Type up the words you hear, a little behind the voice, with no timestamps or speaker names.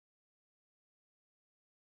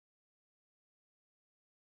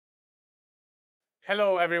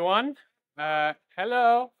Hello, everyone.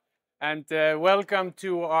 Hello, and welcome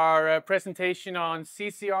to our presentation on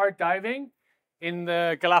CCR diving in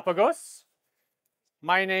the Galapagos.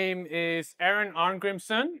 My name is Aron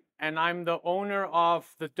Arngrimsson, and I'm the owner of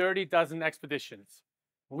the Dirty Dozen Expeditions.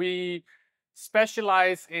 We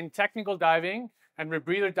specialize in technical diving and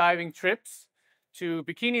rebreather diving trips to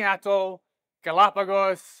Bikini Atoll,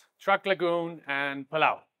 Galapagos, Truck Lagoon, and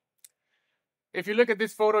Palau. If you look at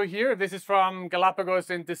this photo here, this is from Galapagos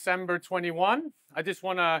in December 21. I just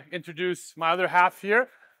want to introduce my other half here,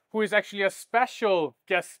 who is actually a special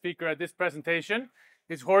guest speaker at this presentation.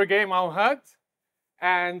 It's Jorge Mahauad,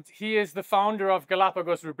 and he is the founder of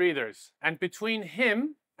Galapagos Rebreathers. And between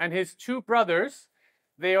him and his two brothers,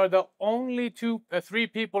 they are the only three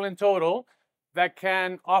people in total that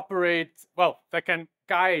can that can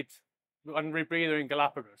guide on rebreather in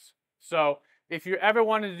Galapagos. So if you ever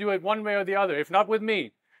wanted to do it one way or the other, if not with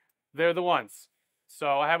me, they're the ones.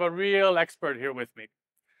 So I have a real expert here with me.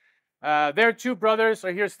 Their two brothers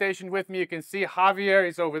are here stationed with me. You can see Javier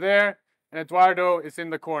is over there and Eduardo is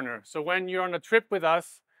in the corner. So when you're on a trip with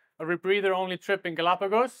us, a rebreather only trip in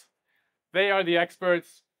Galapagos, they are the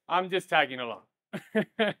experts. I'm just tagging along.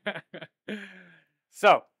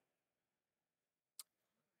 So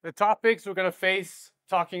the topics we're going to face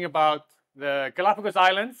talking about the Galapagos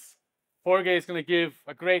Islands. Jorge is going to give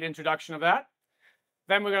a great introduction of that.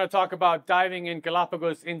 Then we're going to talk about diving in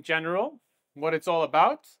Galapagos in general, what it's all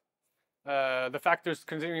about, the factors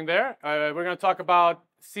considering there. We're going to talk about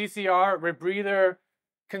CCR rebreather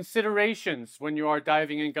considerations when you are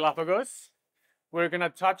diving in Galapagos. We're going to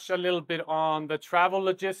touch a little bit on the travel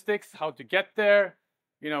logistics, how to get there,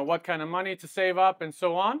 what kind of money to save up and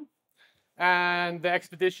so on. And the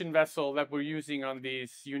expedition vessel that we're using on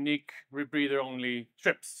these unique rebreather only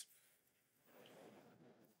trips.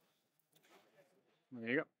 There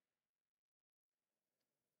you go.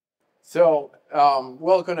 So,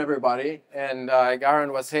 welcome everybody. And like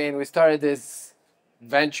Aaron was saying, we started this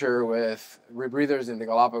venture with rebreathers in the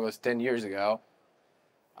Galapagos 10 years ago.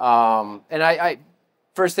 And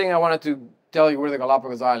first thing I wanted to tell you where the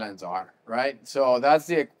Galapagos Islands are, right? So that's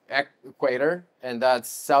the equator, and that's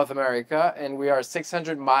South America, and we are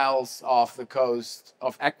 600 miles off the coast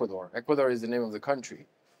of Ecuador. Ecuador is the name of the country.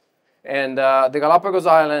 And the Galapagos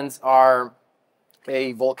Islands are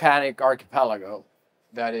a volcanic archipelago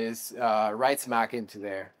that is right smack into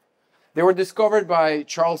there. They were discovered by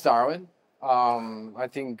Charles Darwin. I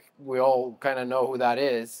think we all kind of know who that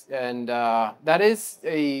is. And that is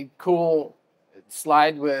a cool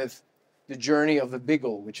slide with the journey of the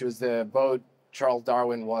Beagle, which was the boat Charles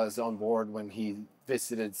Darwin was on board when he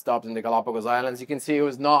stopped in the Galapagos Islands. You can see it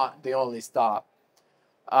was not the only stop.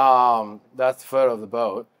 That's the photo of the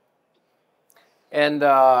boat. And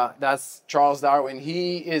that's Charles Darwin.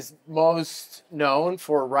 He is most known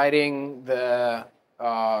for writing the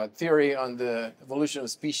theory on the evolution of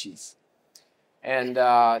species. And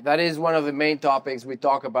that is one of the main topics we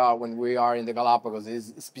talk about when we are in the Galapagos,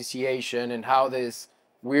 is speciation and how these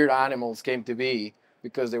weird animals came to be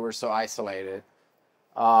because they were so isolated.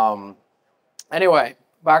 Anyway,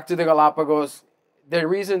 back to the Galapagos. The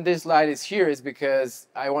reason this slide is here is because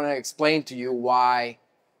I want to explain to you why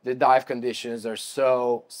the dive conditions are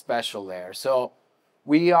so special there. So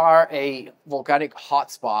we are a volcanic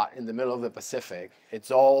hotspot in the middle of the Pacific. It's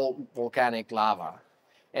all volcanic lava.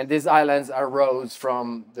 And these islands arose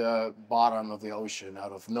from the bottom of the ocean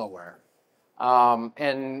out of nowhere.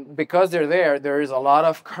 And because they're there, there is a lot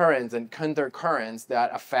of currents and counter-currents that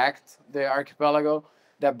affect the archipelago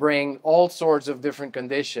that bring all sorts of different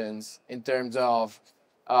conditions in terms of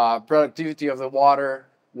productivity of the water,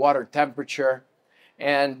 water temperature.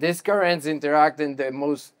 And these currents interact in the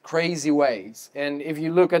most crazy ways. And if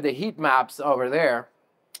you look at the heat maps over there,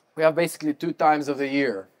 we have basically 2 times of the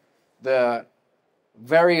year. The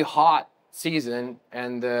very hot season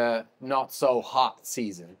and the not so hot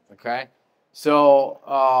season, okay?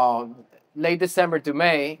 So late December to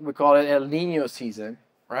May, we call it El Nino season,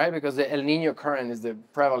 right? Because the El Nino current is the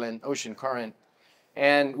prevalent ocean current.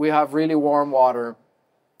 And we have really warm water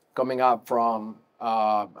coming up from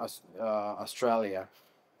Australia.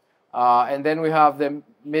 And then we have the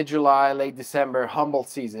mid-July, late December Humboldt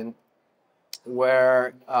season,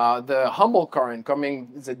 where the Humboldt current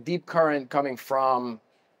is a deep current coming from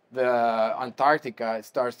the Antarctica. It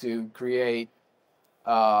starts to create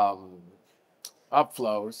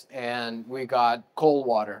upflows, and we got cold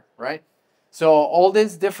water, right? So all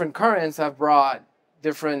these different currents have brought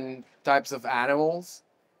different types of animals,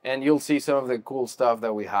 and you'll see some of the cool stuff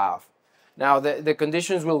that we have. Now, the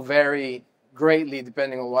conditions will vary greatly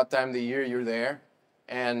depending on what time of the year you're there,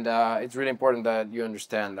 and it's really important that you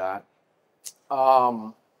understand that.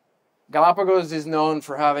 Galapagos is known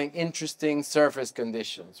for having interesting surface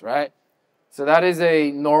conditions, right? So that is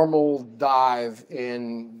a normal dive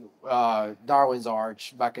in Darwin's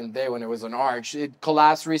Arch back in the day when it was an arch. It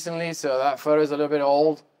collapsed recently, so that photo is a little bit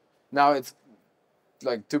old. Now it's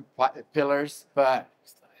like two pillars, but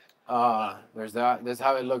there's that. That's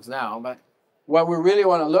how it looks now. But what we really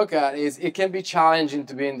want to look at is it can be challenging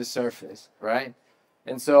to be in the surface, right?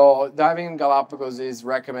 And so diving in Galapagos is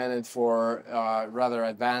recommended for rather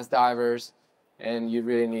advanced divers, and you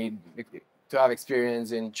really need to have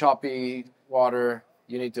experience in choppy water.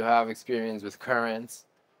 You need to have experience with currents.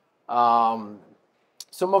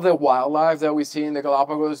 Some of the wildlife that we see in the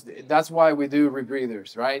Galapagos, that's why we do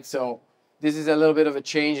rebreathers, right? So this is a little bit of a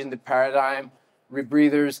change in the paradigm.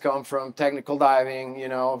 Rebreathers come from technical diving, you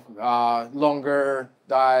know, longer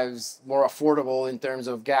dives, more affordable in terms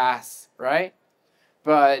of gas, right?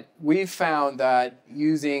 But we found that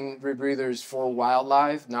using rebreathers for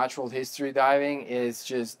wildlife, natural history diving is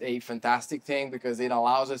just a fantastic thing because it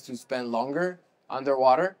allows us to spend longer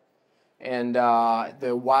underwater. And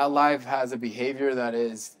the wildlife has a behavior that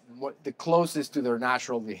is the closest to their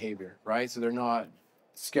natural behavior, right? So they're not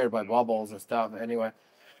scared by bubbles and stuff anyway.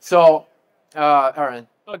 So, Aron.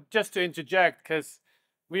 Just to interject, because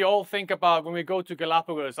we all think about when we go to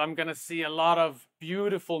Galapagos, I'm going to see a lot of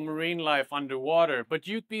beautiful marine life underwater, but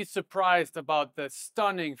you'd be surprised about the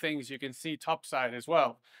stunning things you can see topside as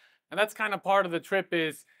well. And that's kind of part of the trip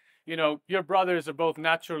is, you know, your brothers are both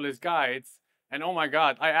naturalist guides, and oh my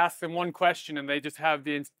God, I asked them one question and they just have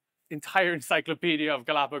the entire encyclopedia of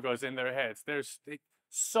Galapagos in their heads. They're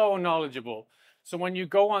so knowledgeable. So when you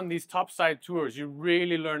go on these topside tours, you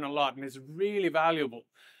really learn a lot and it's really valuable.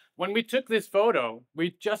 When we took this photo,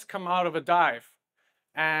 we just come out of a dive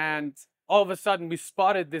and all of a sudden we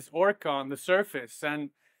spotted this orca on the surface.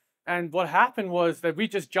 And what happened was that we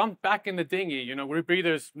just jumped back in the dinghy, you know,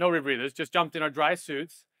 rebreathers, no rebreathers, just jumped in our dry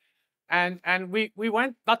suits. And we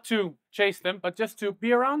went not to chase them, but just to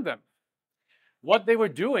be around them. What they were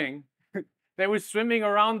doing, they were swimming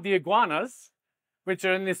around the iguanas, which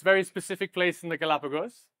are in this very specific place in the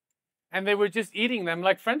Galapagos. And they were just eating them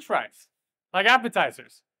like French fries, like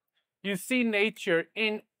appetizers. You see nature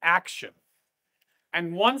in action.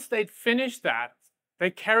 And once they'd finished that, they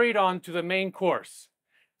carried on to the main course.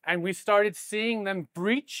 And we started seeing them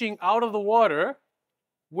breaching out of the water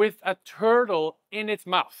with a turtle in its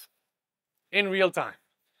mouth in real time.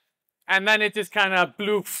 And then it just kind of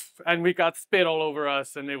blew and we got spit all over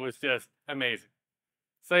us and it was just amazing.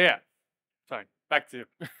 So yeah, sorry, back to you.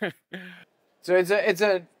 So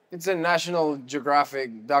it's a National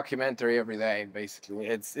Geographic documentary every day, basically.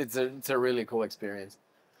 It's a really cool experience.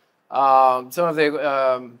 Some of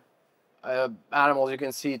the animals you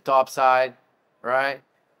can see topside, right?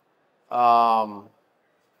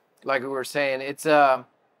 Like we were saying, it's a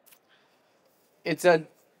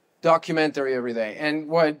documentary every day. And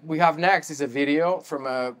what we have next is a video from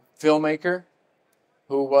a filmmaker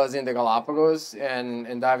who was in the Galapagos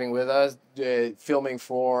and diving with us, filming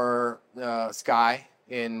for Sky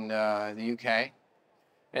in the UK.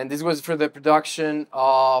 And this was for the production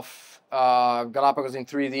of Galapagos in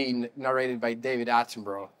 3D, narrated by David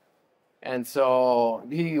Attenborough. And so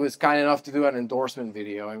he was kind enough to do an endorsement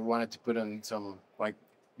video, and we wanted to put in some, like,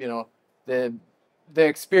 you know, the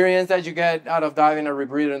experience that you get out of diving a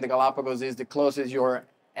rebreather in the Galapagos is the closest you'll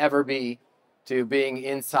ever be to being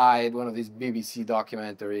inside one of these BBC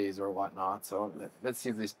documentaries or whatnot. So let's see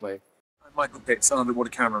if this plays. I'm Michael Pitts, an underwater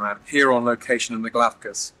cameraman, here on location in the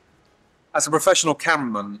Galapagos. As a professional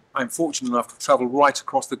cameraman, I'm fortunate enough to travel right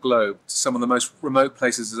across the globe to some of the most remote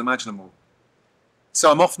places as imaginable. So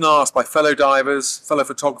I'm often asked by fellow divers, fellow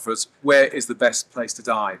photographers, where is the best place to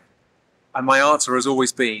dive? And my answer has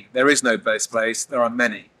always been, there is no best place, there are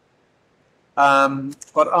many.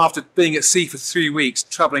 But after being at sea for 3 weeks,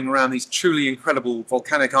 traveling around these truly incredible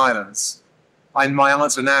volcanic islands, my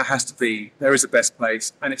answer now has to be, there is a best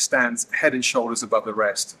place, and it stands head and shoulders above the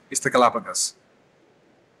rest. It's the Galapagos.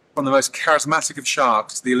 From the most charismatic of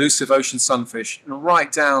sharks to the elusive ocean sunfish, and right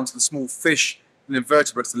down to the small fish and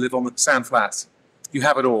invertebrates that live on the sand flats, you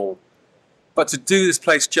have it all. But to do this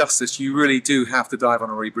place justice, you really do have to dive on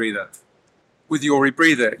a rebreather. With your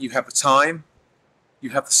rebreather, you have the time,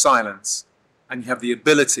 you have the silence, and you have the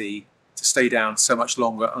ability to stay down so much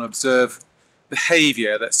longer and observe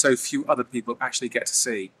behavior that so few other people actually get to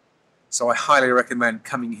see. So I highly recommend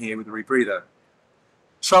coming here with a rebreather.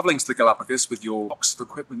 Traveling to the Galapagos with your box of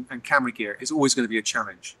equipment and camera gear is always going to be a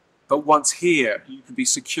challenge. But once here, you can be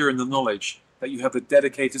secure in the knowledge that you have the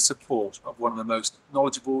dedicated support of one of the most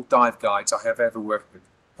knowledgeable dive guides I have ever worked with,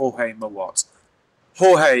 Jorge Mahauad.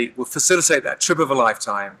 Jorge will facilitate that trip of a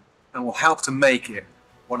lifetime, and will help to make it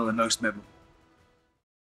one of the most memorable.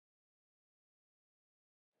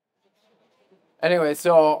 Anyway,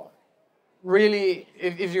 so really,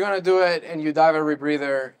 if you're gonna do it and you dive a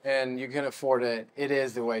rebreather and you can afford it, it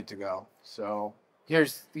is the way to go. So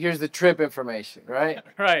here's the trip information, right?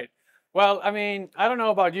 Right. Well, I mean, I don't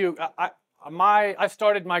know about you. I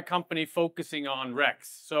started my company focusing on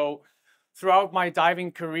wrecks. So throughout my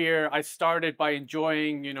diving career, I started by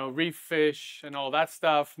enjoying, reef fish and all that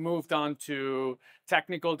stuff, moved on to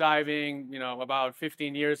technical diving, about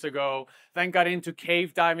 15 years ago, then got into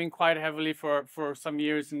cave diving quite heavily for some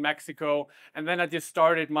years in Mexico. And then I just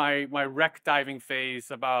started my wreck diving phase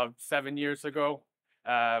about 7 years ago,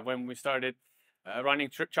 when we started running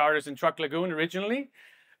charters in Truck Lagoon originally.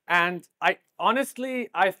 And I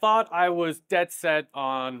thought I was dead set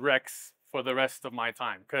on wrecks for the rest of my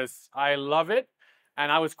time because I love it.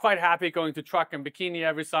 And I was quite happy going to truck and bikini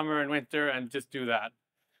every summer and winter and just do that.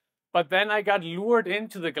 But then I got lured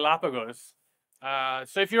into the Galapagos.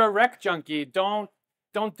 So if you're a wreck junkie, don't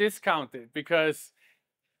discount it, because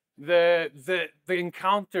the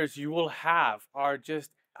encounters you will have are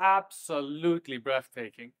just absolutely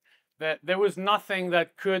breathtaking. That there was nothing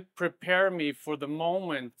that could prepare me for the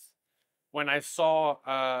moment when I saw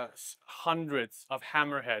hundreds of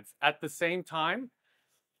hammerheads at the same time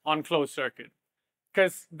on closed circuit,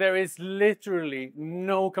 because there is literally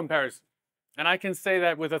no comparison. And I can say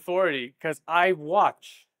that with authority because I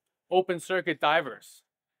watch open circuit divers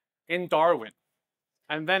in Darwin,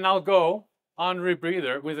 and then I'll go on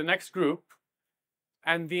rebreather with the next group,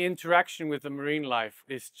 and the interaction with the marine life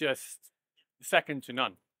is just second to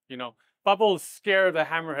none. Bubbles scare the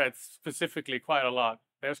hammerheads specifically quite a lot.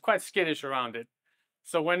 They're quite skittish around it.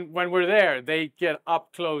 So when we're there, they get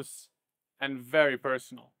up close and very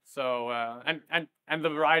personal. So and the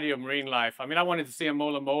variety of marine life. I mean, I wanted to see a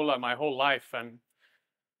mola my whole life, and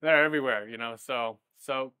they're everywhere. So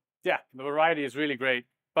yeah, the variety is really great.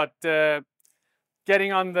 But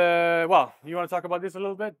getting on you want to talk about this a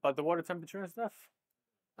little bit, about the water temperature and stuff?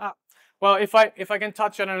 Well, if I can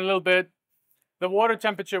touch on it a little bit. The water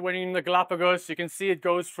temperature when you're in the Galapagos, you can see it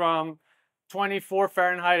goes from 24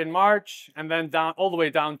 Fahrenheit in March and then down all the way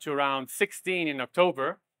down to around 16 in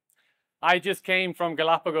October. I just came from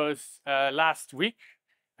Galapagos last week,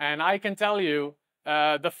 and I can tell you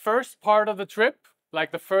the first part of the trip,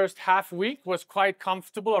 like the first half week, was quite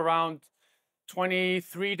comfortable around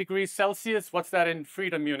 23 degrees Celsius. What's that in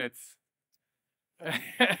freedom units?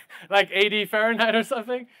 Like 80 Fahrenheit or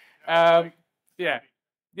something?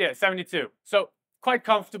 Yeah, 72. So quite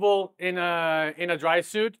comfortable in a dry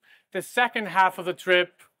suit. The second half of the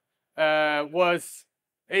trip the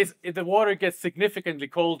water gets significantly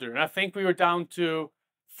colder, and I think we were down to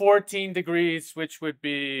 14 degrees, which would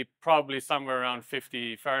be probably somewhere around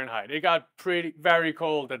 50 Fahrenheit. It got very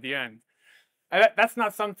cold at the end, and that's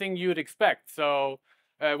not something you'd expect. So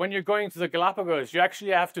when you're going to the Galapagos, you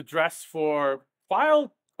actually have to dress for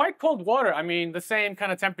quite cold water. I mean, the same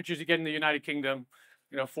kind of temperatures you get in the United Kingdom.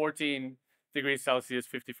 14 degrees Celsius,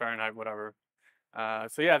 50 Fahrenheit, whatever.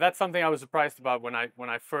 So yeah, that's something I was surprised about when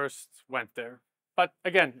I first went there. But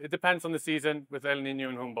again, it depends on the season with El Nino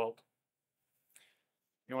and Humboldt.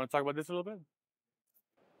 You want to talk about this a little bit?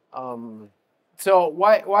 So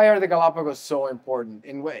why are the Galapagos so important?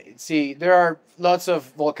 See, there are lots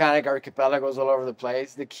of volcanic archipelagos all over the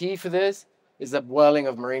place. The key for this is the boiling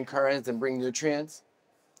of marine currents and bring nutrients,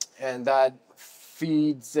 and that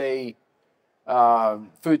feeds a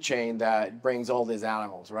food chain that brings all these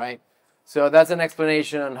animals, right? So that's an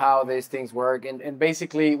explanation on how these things work. And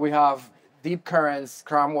basically, we have deep currents,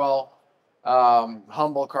 Cromwell,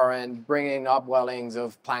 Humboldt current, bringing upwellings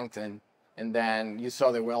of plankton, and then you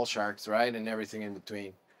saw the whale sharks, right, and everything in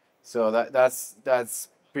between. So that's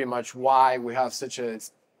pretty much why we have such a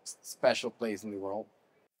special place in the world.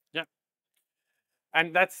 Yeah.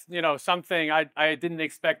 And that's, something I didn't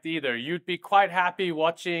expect either. You'd be quite happy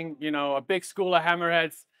watching, a big school of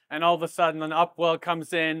hammerheads, and all of a sudden an upwell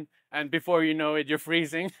comes in, and before you know it, you're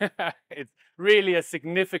freezing. It's really a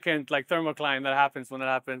significant thermocline that happens when it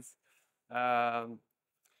happens.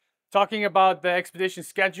 Talking about the expedition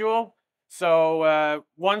schedule. So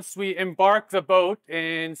once we embark the boat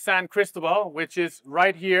in San Cristobal, which is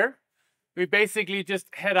right here, we basically just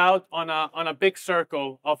head out on a big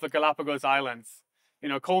circle of the Galapagos Islands.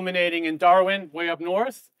 Culminating in Darwin, way up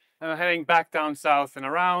north, and heading back down south and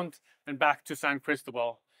around and back to San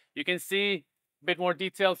Cristobal. You can see a bit more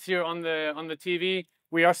details here on the TV.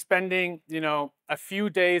 We are spending, a few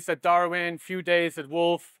days at Darwin, few days at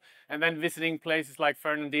Wolf, and then visiting places like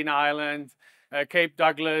Fernandina Island, Cape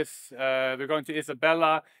Douglas. We're going to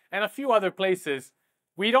Isabella and a few other places.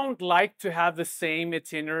 we don't like to have the same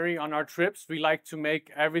itinerary on our trips. We like to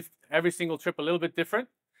make every single trip a little bit different.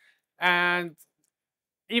 And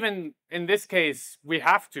even in this case, we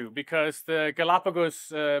have to, because the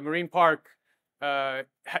Galapagos Marine Park,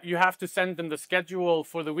 you have to send them the schedule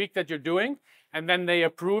for the week that you're doing, and then they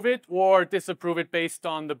approve it or disapprove it based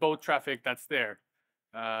on the boat traffic that's there.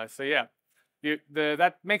 So yeah,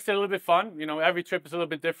 that makes it a little bit fun. You know, every trip is a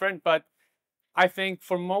little bit different, but I think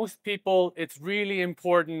for most people, it's really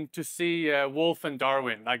important to see Wolf and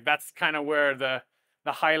Darwin. Like, that's kind of where the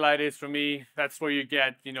highlight is for me. That's where you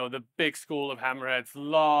get, you know, the big school of hammerheads, a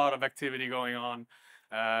lot of activity going on.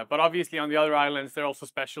 But obviously on the other islands, they're also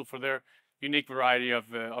special for their unique variety of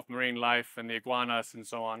marine life and the iguanas and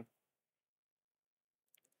so on.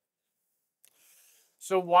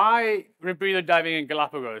 So why rebreather diving in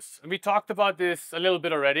Galapagos? And we talked about this a little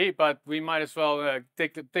bit already, but we might as well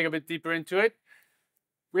dig a bit deeper into it.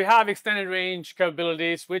 We have extended range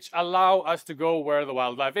capabilities which allow us to go where the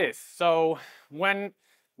wildlife is. So when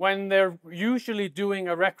they're usually doing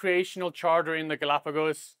a recreational charter in the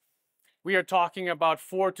Galapagos, we are talking about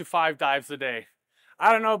 4 to 5 dives a day.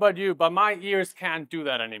 I don't know about you, but my ears can't do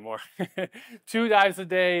that anymore. 2 dives a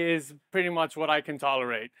day is pretty much what I can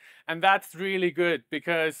tolerate. And that's really good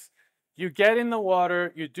because you get in the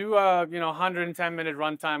water, you do a 110-minute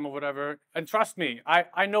runtime or whatever. And trust me,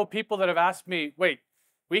 I know people that have asked me, wait,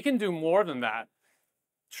 we can do more than that.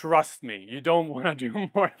 Trust me, you don't want to do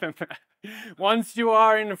more than that. Once you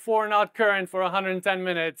are in a 4-knot current for 110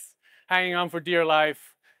 minutes, hanging on for dear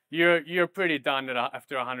life, you're pretty done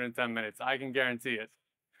after 110 minutes. I can guarantee it.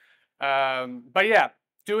 But yeah,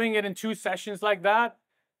 doing it in 2 sessions like that,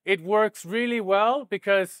 it works really well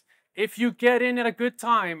because if you get in at a good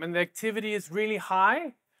time and the activity is really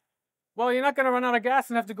high, well, you're not going to run out of gas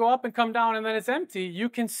and have to go up and come down and then it's empty. You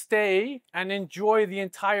can stay and enjoy the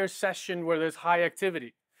entire session where there's high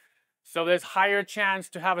activity. So there's higher chance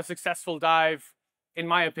to have a successful dive, in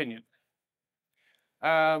my opinion.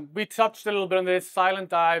 We touched a little bit on this. Silent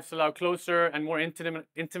dives allow closer and more intimate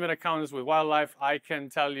encounters with wildlife. I can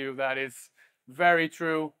tell you that is very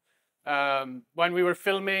true. When we were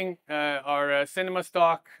filming our cinema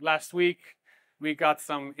stock last week, we got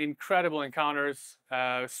some incredible encounters,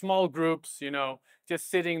 small groups, you know, just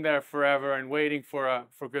sitting there forever and waiting for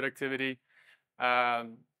good activity.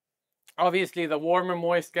 Obviously, the warmer,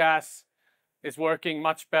 moist gas is working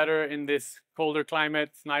much better in this colder climate.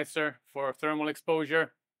 It's nicer for thermal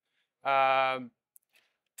exposure. Time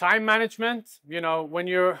management, you know, when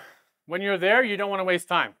you're there, you don't want to waste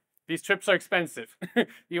time. These trips are expensive.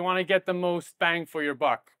 You want to get the most bang for your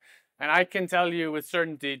buck. And I can tell you with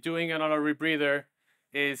certainty, doing it on a rebreather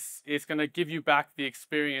is going to give you back the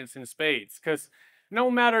experience in spades. Because no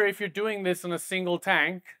matter if you're doing this on a single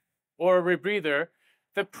tank or a rebreather,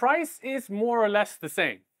 the price is more or less the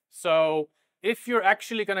same. So if you're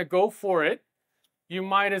actually going to go for it, you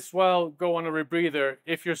might as well go on a rebreather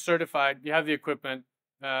if you're certified, you have the equipment.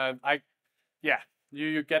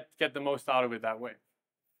 You get the most out of it that way.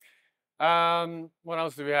 What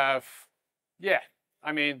else do we have? Yeah,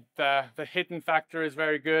 I mean, the hidden factor is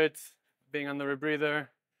very good, being on the rebreather.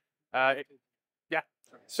 Yeah.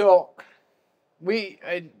 So we,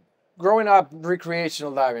 growing up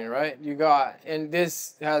recreational diving, right? And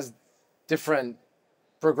this has different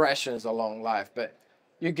progressions along life, but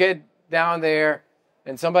you get down there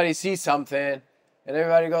and somebody sees something and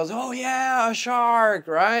everybody goes, oh yeah, a shark,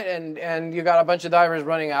 right? And you got a bunch of divers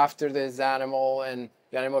running after this animal and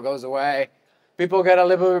the animal goes away. People get a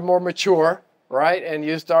little bit more mature, right? And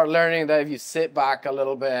you start learning that if you sit back a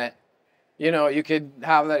little bit, you know, you could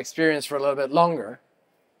have that experience for a little bit longer.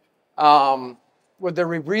 What the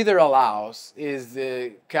rebreather allows is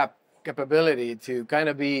the capability to kind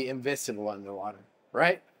of be invisible underwater,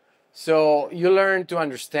 right? So you learn to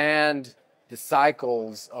understand the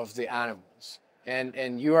cycles of the animals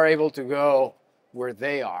and you are able to go where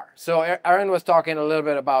they are. So Aron was talking a little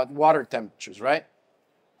bit about water temperatures, right?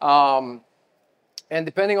 And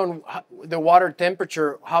depending on the water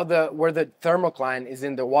temperature, where the thermocline is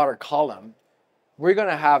in the water column, we're going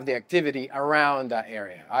to have the activity around that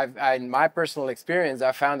area. In my personal experience,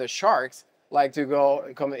 I found that sharks like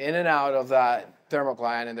to come in and out of that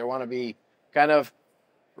thermocline, and they want to be kind of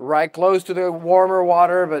right close to the warmer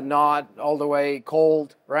water, but not all the way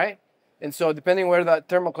cold, right? And so depending where that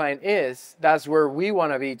thermocline is, that's where we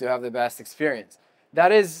want to be to have the best experience.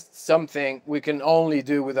 That is something we can only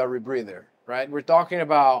do with a rebreather, right? We're talking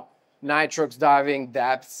about nitrox diving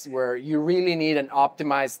depths where you really need an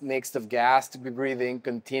optimized mix of gas to be breathing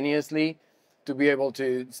continuously to be able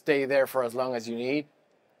to stay there for as long as you need.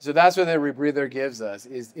 So that's what the rebreather gives us,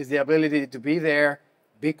 is the ability to be there,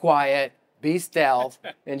 be quiet, be stealth,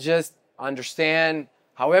 and just understand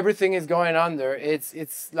how everything is going under.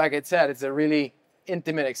 It's like I said, it's a really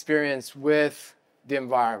intimate experience with the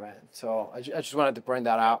environment. So I just wanted to point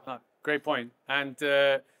that out. Great point. And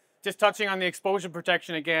just touching on the exposure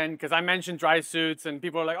protection again, because I mentioned dry suits and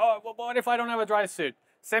people are like, oh, well, what if I don't have a dry suit?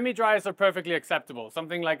 Semi-dries are perfectly acceptable.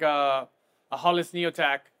 Something like a Hollis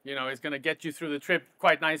Neotech, you know, is going to get you through the trip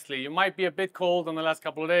quite nicely. You might be a bit cold on the last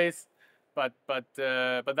couple of days, but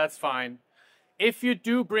that's fine. If you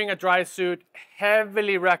do bring a dry suit,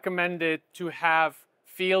 heavily recommended to have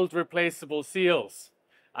field replaceable seals.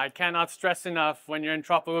 I cannot stress enough when you're in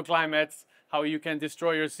tropical climates how you can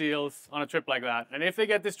destroy your seals on a trip like that. And if they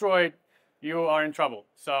get destroyed, you are in trouble.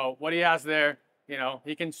 So what he has there, you know,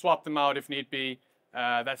 he can swap them out if need be.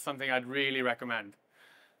 That's something I'd really recommend.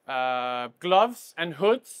 Gloves and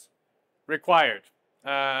hoods required.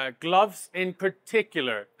 Gloves in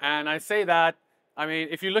particular. And I say that, I mean,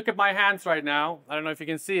 if you look at my hands right now, I don't know if you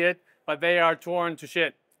can see it, but they are torn to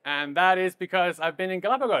shit. And that is because I've been in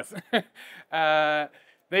Galapagos.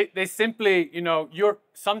 They simply, you know,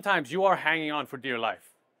 sometimes you are hanging on for dear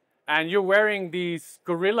life. And you're wearing these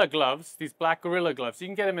gorilla gloves, these black gorilla gloves. You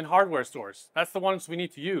can get them in hardware stores. That's the ones we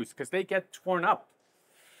need to use because they get torn up.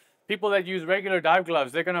 People that use regular dive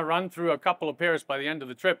gloves, they're going to run through a couple of pairs by the end of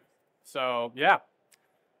the trip. So, yeah.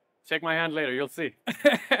 Check my hand later, you'll see.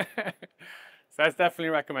 So that's definitely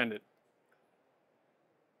recommended.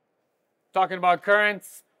 Talking about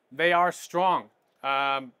currents, they are strong.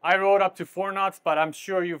 I rode up to 4 knots, but I'm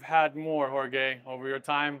sure you've had more, Jorge, over your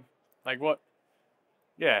time. Like what?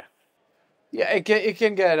 Yeah. Yeah, it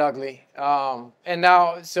can get ugly. And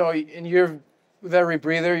now, so in with a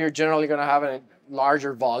rebreather, you're generally going to have a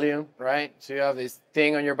larger volume, right? So you have this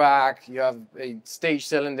thing on your back, you have a stage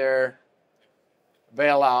cylinder,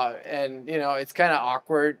 bailout, and you know it's kind of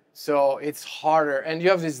awkward. So it's harder, and you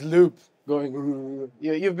have this loop going.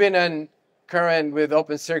 You've been in current with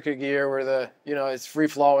open circuit gear where it's free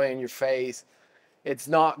flowing in your face. It's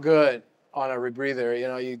not good on a rebreather. You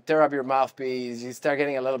know, you tear up your mouthpiece, you start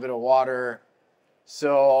getting a little bit of water.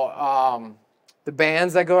 So the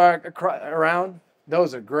bands that go around,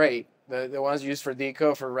 those are great. The ones used for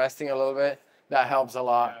deco, for resting a little bit, that helps a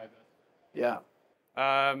lot. Yeah.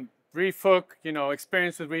 Reef hook,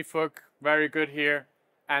 experience with reef hook, very good here.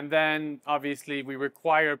 And then obviously we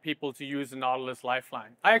require people to use a Nautilus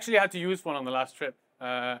lifeline. I actually had to use one on the last trip.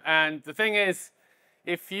 And the thing is,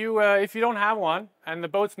 if you don't have one and the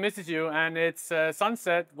boat misses you and it's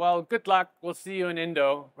sunset, well, good luck. We'll see you in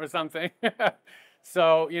Indo or something.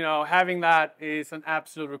 So, having that is an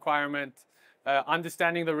absolute requirement.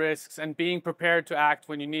 Understanding the risks and being prepared to act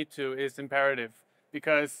when you need to is imperative.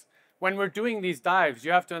 Because when we're doing these dives,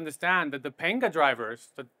 you have to understand that the Penga drivers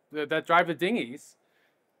that drive the dinghies,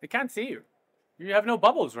 they can't see you. You have no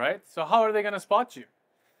bubbles, right? So how are they going to spot you?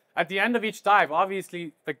 At the end of each dive,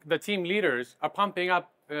 obviously, the team leaders are pumping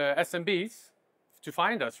up SMBs to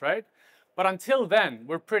find us, right? But until then,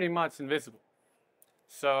 we're pretty much invisible.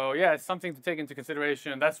 So yeah, it's something to take into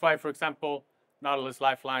consideration. That's why, for example, Nautilus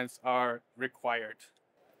lifelines are required.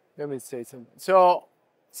 Let me say something. So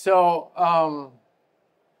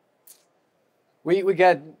we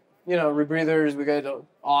get, rebreathers, we get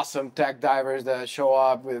awesome tech divers that show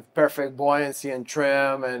up with perfect buoyancy and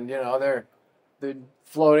trim, and they're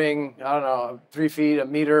floating, I don't know, 3 feet, a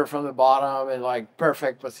meter from the bottom in like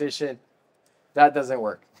perfect position. That doesn't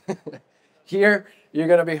work. Here, you're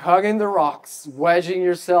gonna be hugging the rocks, wedging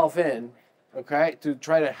yourself in, okay, to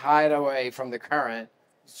try to hide away from the current,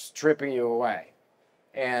 stripping you away,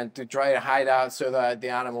 and to try to hide out so that the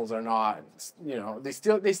animals are not, they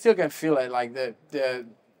still can feel it, like the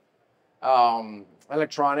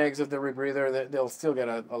electronics of the rebreather, they'll still get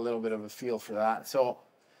a little bit of a feel for that. So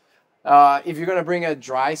if you're gonna bring a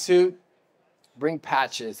dry suit, bring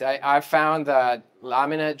patches. I found that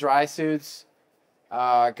laminate dry suits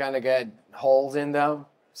kind of get holes in them,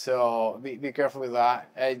 so be careful with that.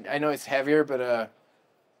 I know it's heavier, but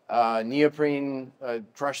neoprene,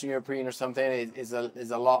 crushed neoprene or something is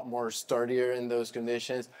a lot more sturdier in those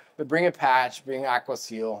conditions. But bring a patch, bring aqua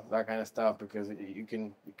seal, that kind of stuff, because you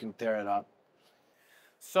can tear it up.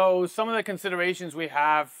 So some of the considerations we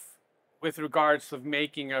have with regards of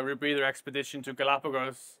making a rebreather expedition to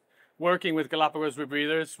Galapagos, working with Galapagos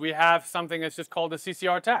Rebreathers, we have something that's just called the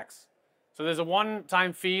CCR tax. So there's a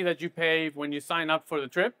one-time fee that you pay when you sign up for the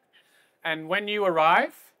trip. And when you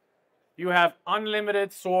arrive, you have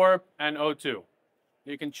unlimited sorb and O2.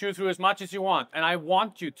 You can chew through as much as you want, and I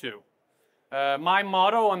want you to. My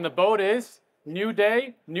motto on the boat is, new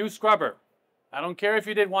day, new scrubber. I don't care if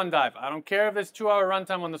you did 1 dive. I don't care if it's 2-hour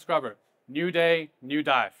runtime on the scrubber. New day, new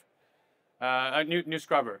dive. New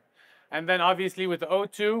scrubber. And then obviously with the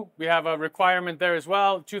O2, we have a requirement there as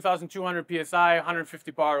well, 2,200 PSI,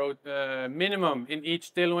 150 bar minimum in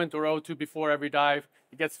each diluent or O2 before every dive.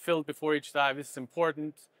 It gets filled before each dive. This is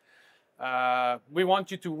important. We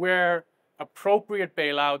want you to wear appropriate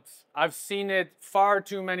bailouts. I've seen it far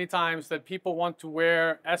too many times that people want to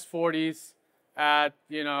wear S40s at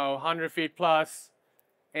 100 feet plus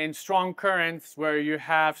in strong currents where you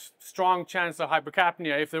have strong chance of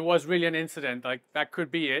hypercapnia. If there was really an incident, like that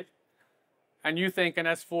could be it, and you think an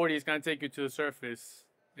S40 is going to take you to the surface,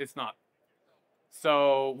 it's not.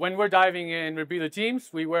 So when we're diving in rebreather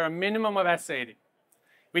teams, we wear a minimum of S80.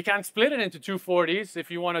 We can split it into 240s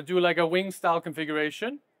if you want to do like a wing style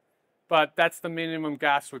configuration, but that's the minimum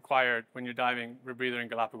gas required when you're diving rebreather in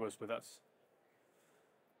Galapagos with us.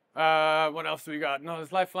 What else do we got? No,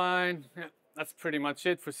 there's lifeline. Yeah, that's pretty much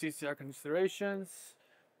it for CCR considerations.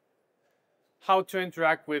 How to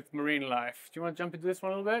interact with marine life. Do you want to jump into this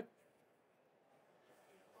one a little bit?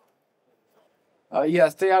 Yeah,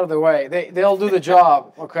 stay out of the way. They'll do the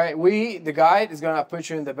job, okay? The guide is gonna put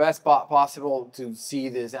you in the best spot possible to see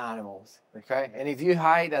these animals, okay? And if you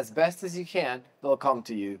hide as best as you can, they'll come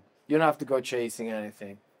to you. You don't have to go chasing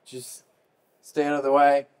anything. Just stay out of the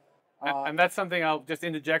way. And that's something I'll just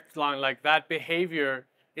interject along, like that behavior,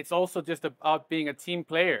 it's also just about being a team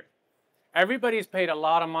player. Everybody's paid a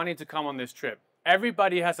lot of money to come on this trip.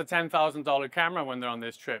 Everybody has a $10,000 camera when they're on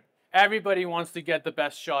this trip. Everybody wants to get the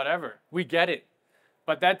best shot ever. We get it.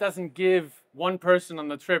 But that doesn't give one person on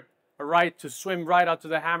the trip a right to swim right out to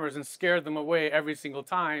the hammers and scare them away every single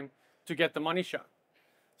time to get the money shot.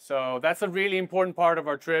 So that's a really important part of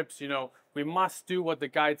our trips. We must do what the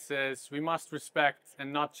guide says. We must respect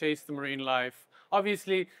and not chase the marine life.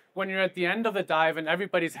 Obviously, when you're at the end of the dive and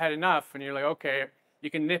everybody's had enough and you're like, okay, you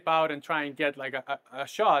can nip out and try and get like a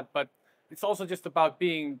shot, but it's also just about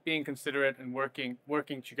being considerate and working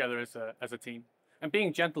together as a team and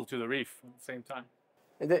being gentle to the reef at the same time.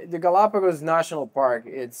 The Galapagos National Park,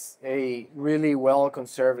 it's a really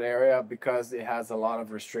well-conserved area because it has a lot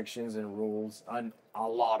of restrictions and rules on a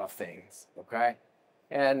lot of things, okay?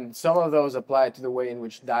 And some of those apply to the way in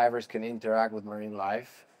which divers can interact with marine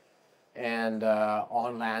life and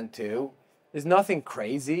on land too. There's nothing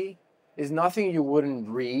crazy. There's nothing you wouldn't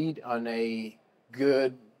read on a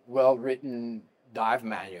good, well-written dive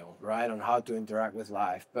manual, right, on how to interact with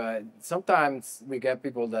life. But sometimes we get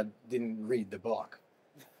people that didn't read the book.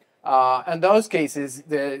 In those cases,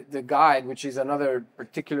 the guide, which is another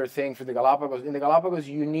particular thing for the Galapagos, in the Galapagos,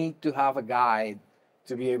 you need to have a guide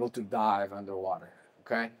to be able to dive underwater,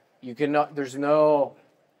 okay? You cannot, there's no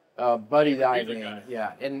buddy diving.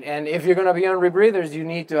 Yeah, and if you're going to be on rebreathers, you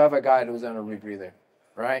need to have a guide who's on a rebreather,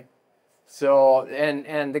 right? So,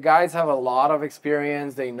 and the guides have a lot of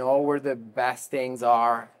experience. They know where the best things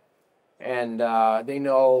are, and they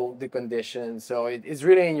know the conditions. So it's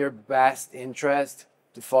really in your best interest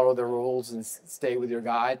to follow the rules and stay with your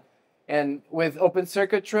guide. And with open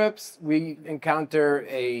circuit trips, we encounter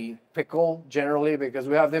a pickle generally because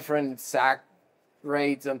we have different sack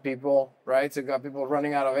rates on people, right? So you got people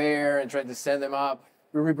running out of air and trying to send them up.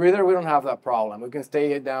 With rebreather, we don't have that problem. We can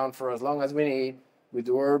stay down for as long as we need. We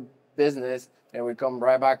do our business and we come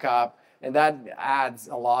right back up. And that adds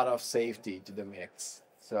a lot of safety to the mix.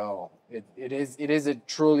 So it is a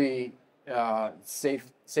truly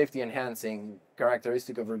safety enhancing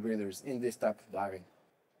characteristic of rebreathers in this type of diving.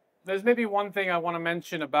 There's maybe one thing I want to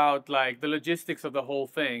mention about like the logistics of the whole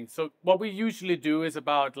thing. So what we usually do is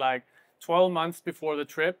about like 12 months before the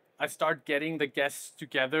trip, I start getting the guests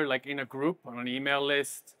together like in a group on an email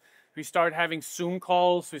list. We start having Zoom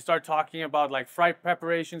calls. We start talking about like flight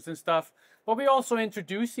preparations and stuff. But we also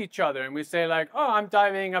introduce each other and we say like, oh, I'm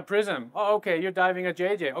diving a Prism. Oh, okay, you're diving a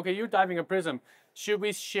JJ. Okay, you're diving a Prism. Should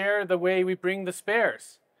we share the way we bring the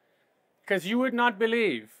spares? Because you would not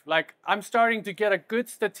believe, like I'm starting to get a good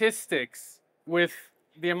statistics with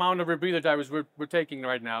the amount of rebreather divers we're taking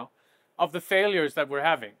right now of the failures that we're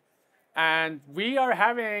having. And we are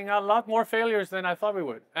having a lot more failures than I thought we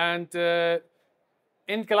would. And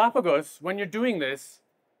in Galapagos, when you're doing this,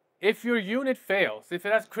 if your unit fails, if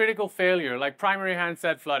it has critical failure, like primary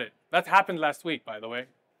handset flooded, that happened last week, by the way,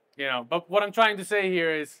 but what I'm trying to say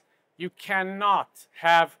here is you cannot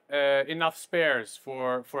have enough spares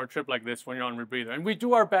for a trip like this when you're on rebreather. And we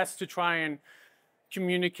do our best to try and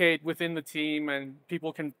communicate within the team and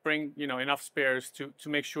people can bring enough spares to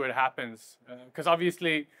make sure it happens. Because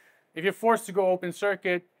obviously, if you're forced to go open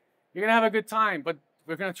circuit, you're going to have a good time, but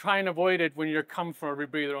we're going to try and avoid it when you're come from a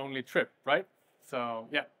rebreather only trip, right? So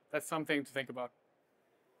yeah, that's something to think about.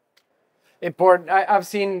 Important. I've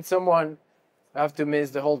seen someone have to miss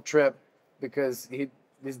the whole trip because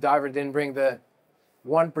this diver didn't bring the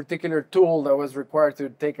one particular tool that was required to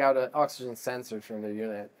take out an oxygen sensor from the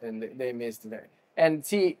unit, and they missed it. And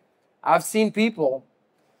see, I've seen people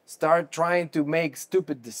start trying to make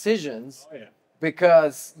stupid decisions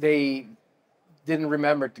because they didn't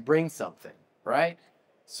remember to bring something, right?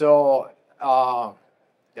 So,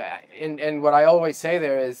 and what I always say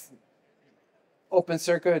there is, open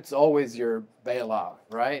circuit's always your bailout,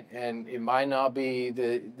 right? And it might not be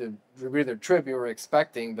the rebreather trip you were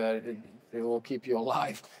expecting, but it will keep you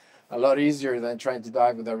alive a lot easier than trying to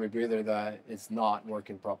dive with a rebreather that is not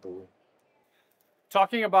working properly.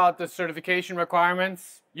 Talking about the certification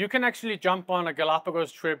requirements, you can actually jump on a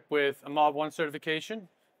Galapagos trip with a Mod 1 certification.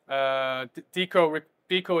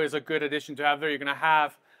 DECO is a good addition to have there. You're going to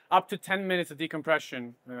have up to 10 minutes of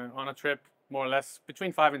decompression on a trip, more or less,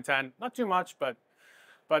 between 5 and 10. Not too much, but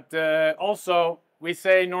also we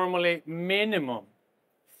say normally minimum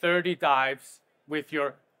 30 dives with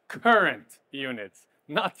your current units,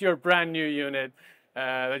 not your brand new unit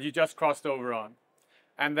that you just crossed over on.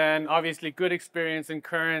 And then obviously good experience in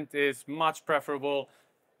current is much preferable,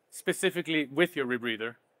 specifically with your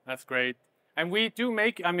rebreather. That's great. And we do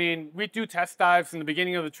we do test dives in the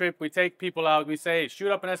beginning of the trip. We take people out, we say,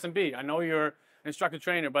 shoot up an SMB. I know you're an instructor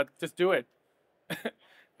trainer, but just do it.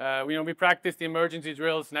 We practice the emergency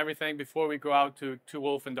drills and everything before we go out to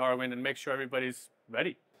Wolf and Darwin and make sure everybody's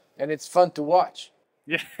ready. And it's fun to watch.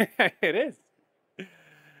 Yeah, it is.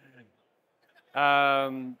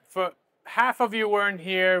 For half of you weren't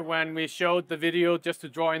here when we showed the video just to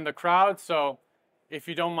draw in the crowd. So if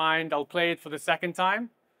you don't mind, I'll play it for the second time.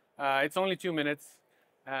 It's only 2 minutes,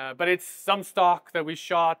 but it's some stock that we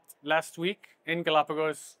shot last week in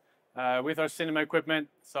Galapagos with our cinema equipment.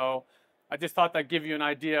 So I just thought I'd give you an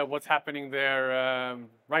idea of what's happening there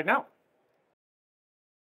right now.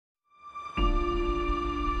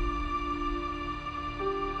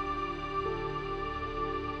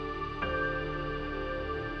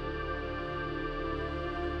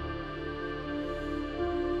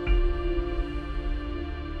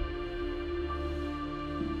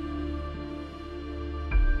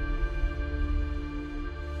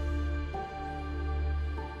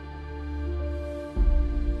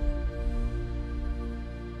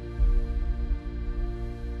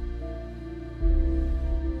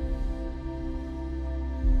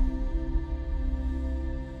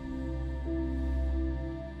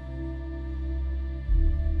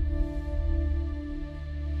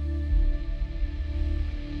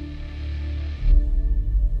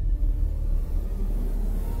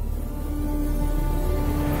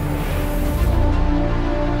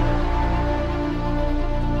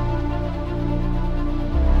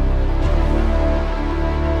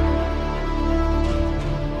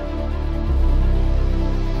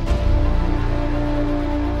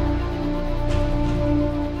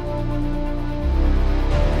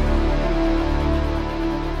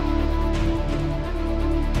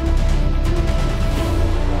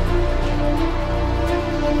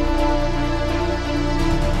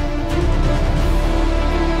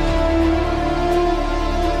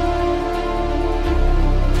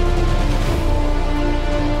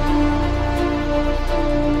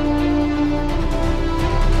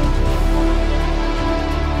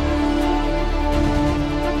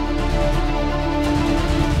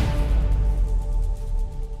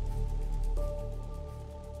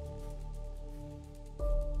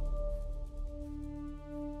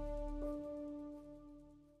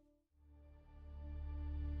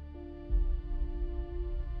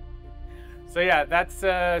 So yeah, that's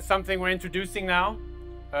something we're introducing now.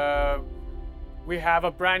 We have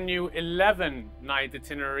a brand new 11-night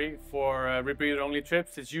itinerary for rebreather-only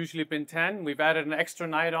trips. It's usually been 10. We've added an extra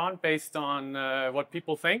night on based on what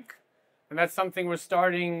people think. And that's something we're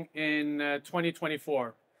starting in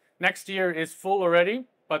 2024. Next year is full already,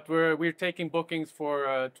 but we're taking bookings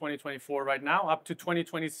for 2024 right now, up to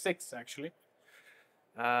 2026 actually.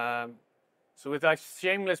 So with that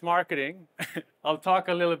shameless marketing, I'll talk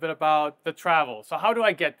a little bit about the travel. So how do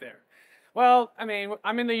I get there? Well, I mean,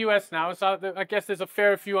 I'm in the US now, so I guess there's a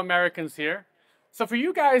fair few Americans here. So for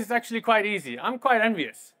you guys, it's actually quite easy. I'm quite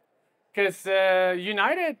envious because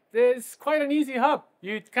United is quite an easy hub.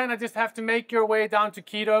 You kind of just have to make your way down to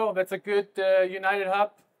Quito. That's a good United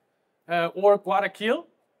hub, or Guayaquil.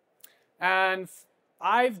 And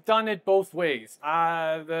I've done it both ways.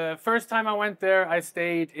 The first time I went there, I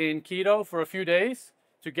stayed in Quito for a few days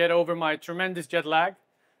to get over my tremendous jet lag,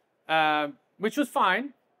 which was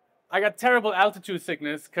fine. I got terrible altitude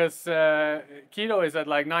sickness because Quito is at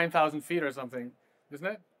like 9,000 feet or something, isn't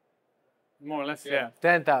it? More or less, yeah.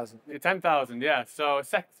 10,000. 10,000, yeah. So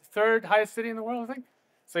third highest city in the world, I think.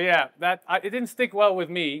 So yeah, it didn't stick well with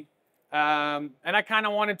me. And I kind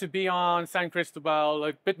of wanted to be on San Cristobal,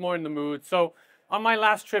 a bit more in the mood. So on my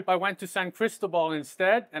last trip, I went to San Cristobal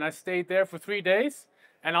instead, and I stayed there for 3 days.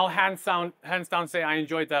 And I'll hands down say I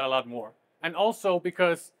enjoyed that a lot more. And also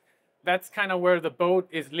because that's kind of where the boat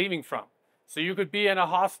is leaving from. So you could be in a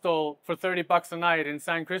hostel for 30 bucks a night in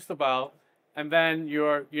San Cristobal, and then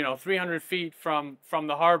you're 300 feet from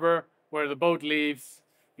the harbor where the boat leaves.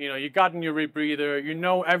 You got in your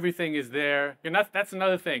rebreather, everything is there. That's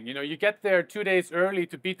another thing. You get there 2 days early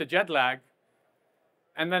to beat the jet lag,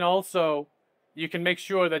 and then also you can make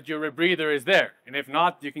sure that your rebreather is there. And if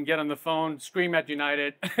not, you can get on the phone, scream at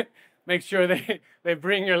United, make sure they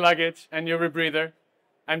bring your luggage and your rebreather,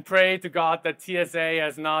 and pray to God that TSA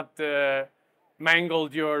has not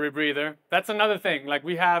mangled your rebreather. That's another thing.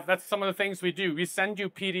 That's some of the things we do. We send you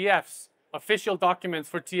PDFs, official documents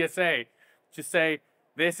for TSA, to say,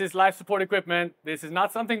 this is life support equipment. This is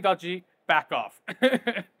not something dodgy. Back off.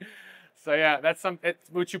 So yeah, that's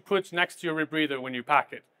which you put next to your rebreather when you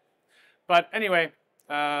pack it. But anyway,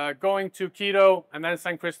 going to Quito and then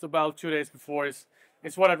San Cristobal 2 days before is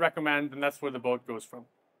what I'd recommend, and that's where the boat goes from.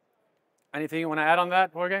 Anything you want to add on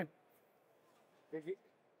that, Jorge?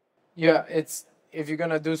 Yeah, if you're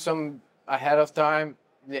gonna do some ahead of time,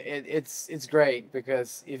 it's great,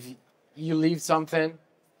 because if you leave something,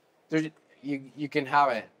 you can have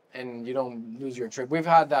it and you don't lose your trip. We've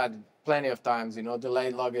had that plenty of times.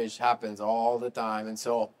 Delayed luggage happens all the time, and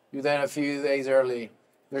so you then a few days early,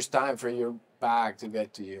 there's time for your bag to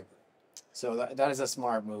get to you. So that is a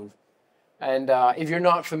smart move. And if you're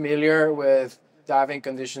not familiar with diving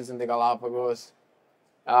conditions in the Galapagos,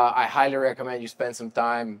 I highly recommend you spend some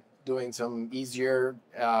time doing some easier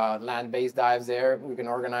land-based dives there. We can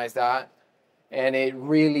organize that. And it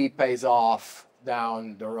really pays off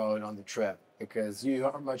down the road on the trip, because you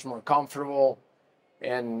are much more comfortable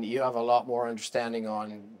and you have a lot more understanding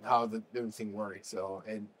on how everything works. So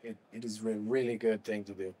it is a really good thing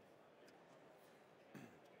to do.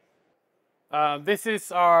 This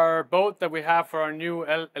is our boat that we have for our new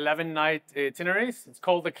 11-night itineraries. It's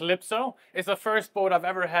called the Calypso. It's the first boat I've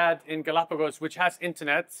ever had in Galapagos which has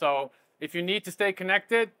internet. So if you need to stay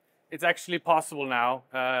connected, it's actually possible now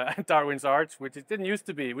at Darwin's Arch, which it didn't used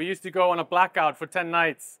to be. We used to go on a blackout for 10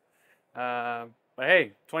 nights. But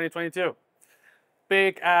hey, 2022.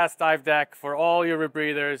 Big ass dive deck for all your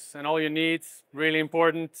rebreathers and all your needs. Really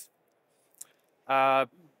important.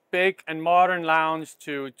 Big and modern lounge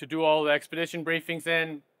to do all the expedition briefings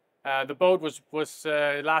in. The boat was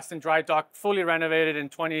last in dry dock, fully renovated in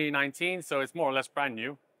 2019, so it's more or less brand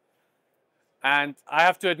new. And I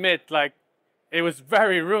have to admit, it was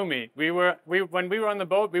very roomy. When we were on the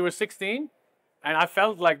boat, we were 16, and I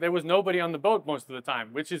felt like there was nobody on the boat most of the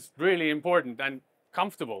time, which is really important and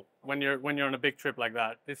comfortable when you're on a big trip like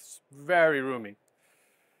that. It's very roomy.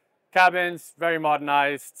 Cabins, very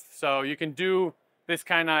modernized, so you can do this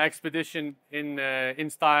kind of expedition in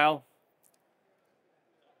style.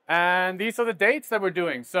 And these are the dates that we're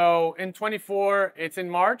doing. So in 24, it's in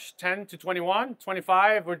March 10 to 21.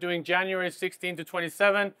 25, we're doing January 16 to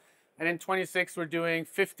 27. And in 26, we're doing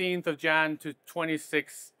 15th of Jan to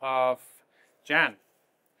 26th of Jan.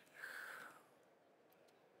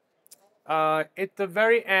 At the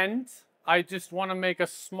very end, I just want to make a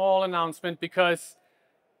small announcement, because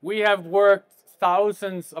we have worked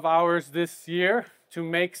thousands of hours this year to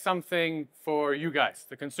make something for you guys,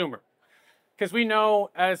 the consumer. Because we know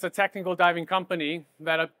as a technical diving company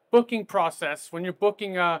that a booking process, when you're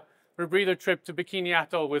booking a rebreather trip to Bikini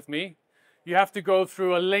Atoll with me, you have to go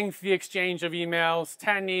through a lengthy exchange of emails,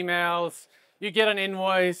 10 emails, you get an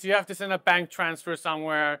invoice, you have to send a bank transfer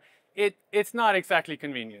somewhere. It's not exactly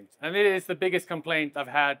convenient. And it is the biggest complaint I've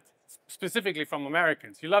had specifically from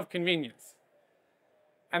Americans. You love convenience.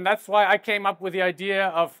 And that's why I came up with the idea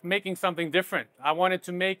of making something different. I wanted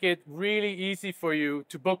to make it really easy for you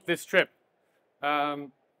to book this trip. Are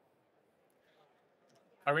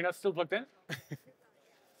we not still plugged in?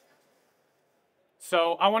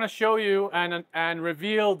 So I want to show you and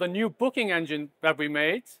reveal the new booking engine that we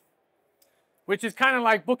made, which is kind of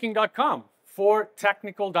like booking.com for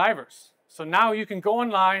technical divers. So now you can go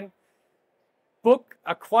online, book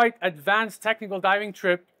a quite advanced technical diving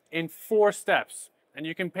trip in 4 steps. And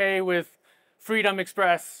you can pay with Freedom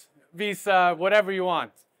Express, Visa, whatever you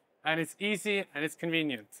want. And it's easy and it's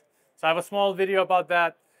convenient. So I have a small video about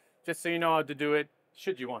that, just so you know how to do it,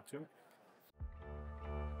 should you want to.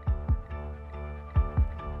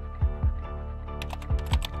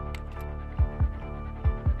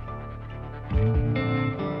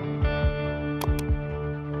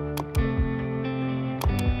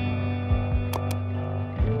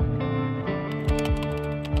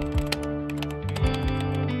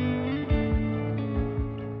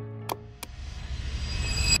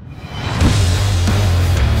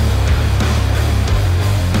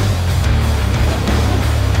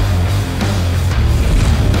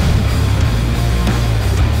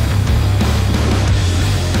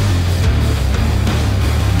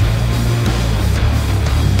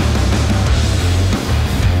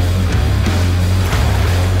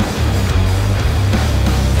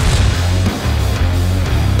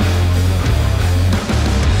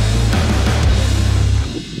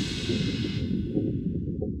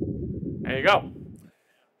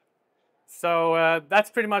 So that's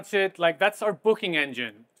pretty much it. Like, that's our booking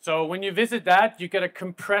engine. So when you visit that, you get a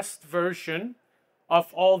compressed version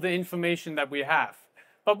of all the information that we have.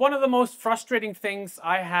 But one of the most frustrating things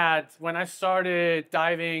I had when I started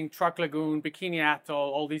diving, Truck Lagoon, Bikini Atoll,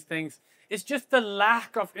 all these things, is just the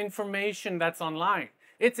lack of information that's online.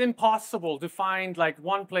 It's impossible to find like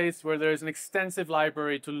one place where there's an extensive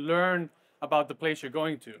library to learn about the place you're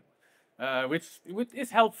going to, which is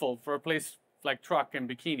helpful for a place like Truck and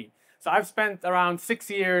Bikini. So I've spent around 6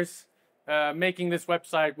 years making this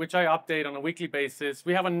website, which I update on a weekly basis.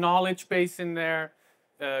 We have a knowledge base in there.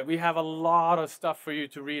 We have a lot of stuff for you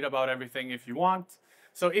to read about everything if you want.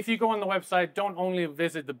 So if you go on the website, don't only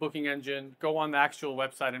visit the booking engine, go on the actual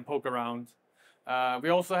website and poke around. We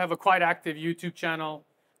also have a quite active YouTube channel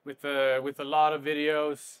with a lot of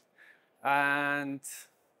videos. And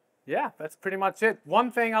yeah, that's pretty much it.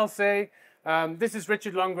 One thing I'll say, this is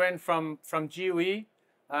Richard Lundgren from GOE.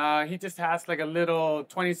 He just has like a little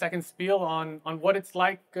 20-second spiel on what it's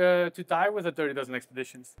like to dive with a Dirty Dozen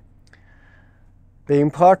Expeditions.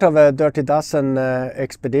 Being part of a Dirty Dozen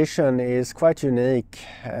expedition is quite unique.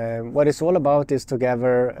 What it's all about is to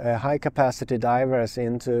gather high-capacity divers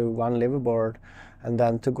into one liveaboard and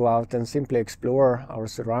then to go out and simply explore our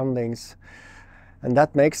surroundings. And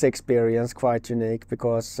that makes the experience quite unique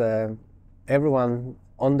because everyone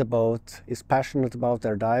on the boat is passionate about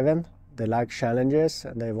their diving. They like challenges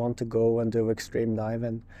and they want to go and do extreme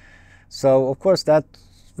diving. So of course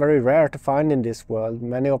that's very rare to find in this world.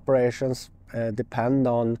 Many operations depend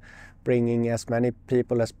on bringing as many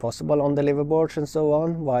people as possible on the liveaboards and so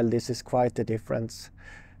on, while this is quite a difference.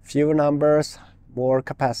 Fewer numbers, more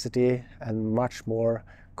capacity, and much more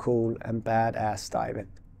cool and badass diving.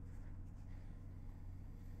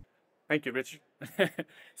 Thank you, Richard.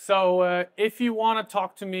 So if you want to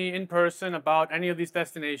talk to me in person about any of these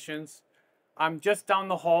destinations, I'm just down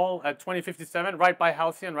the hall at 2057, right by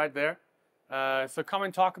Halcyon, right there. So come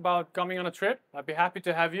and talk about coming on a trip. I'd be happy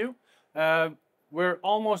to have you. We're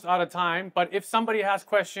almost out of time, but if somebody has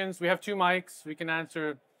questions, we have 2 mics. We can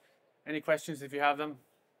answer any questions if you have them.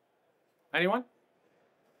 Anyone?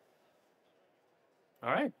 All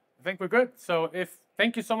right, I think we're good. So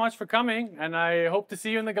thank you so much for coming, and I hope to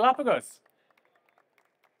see you in the Galapagos.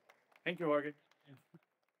 Thank you, Jorge.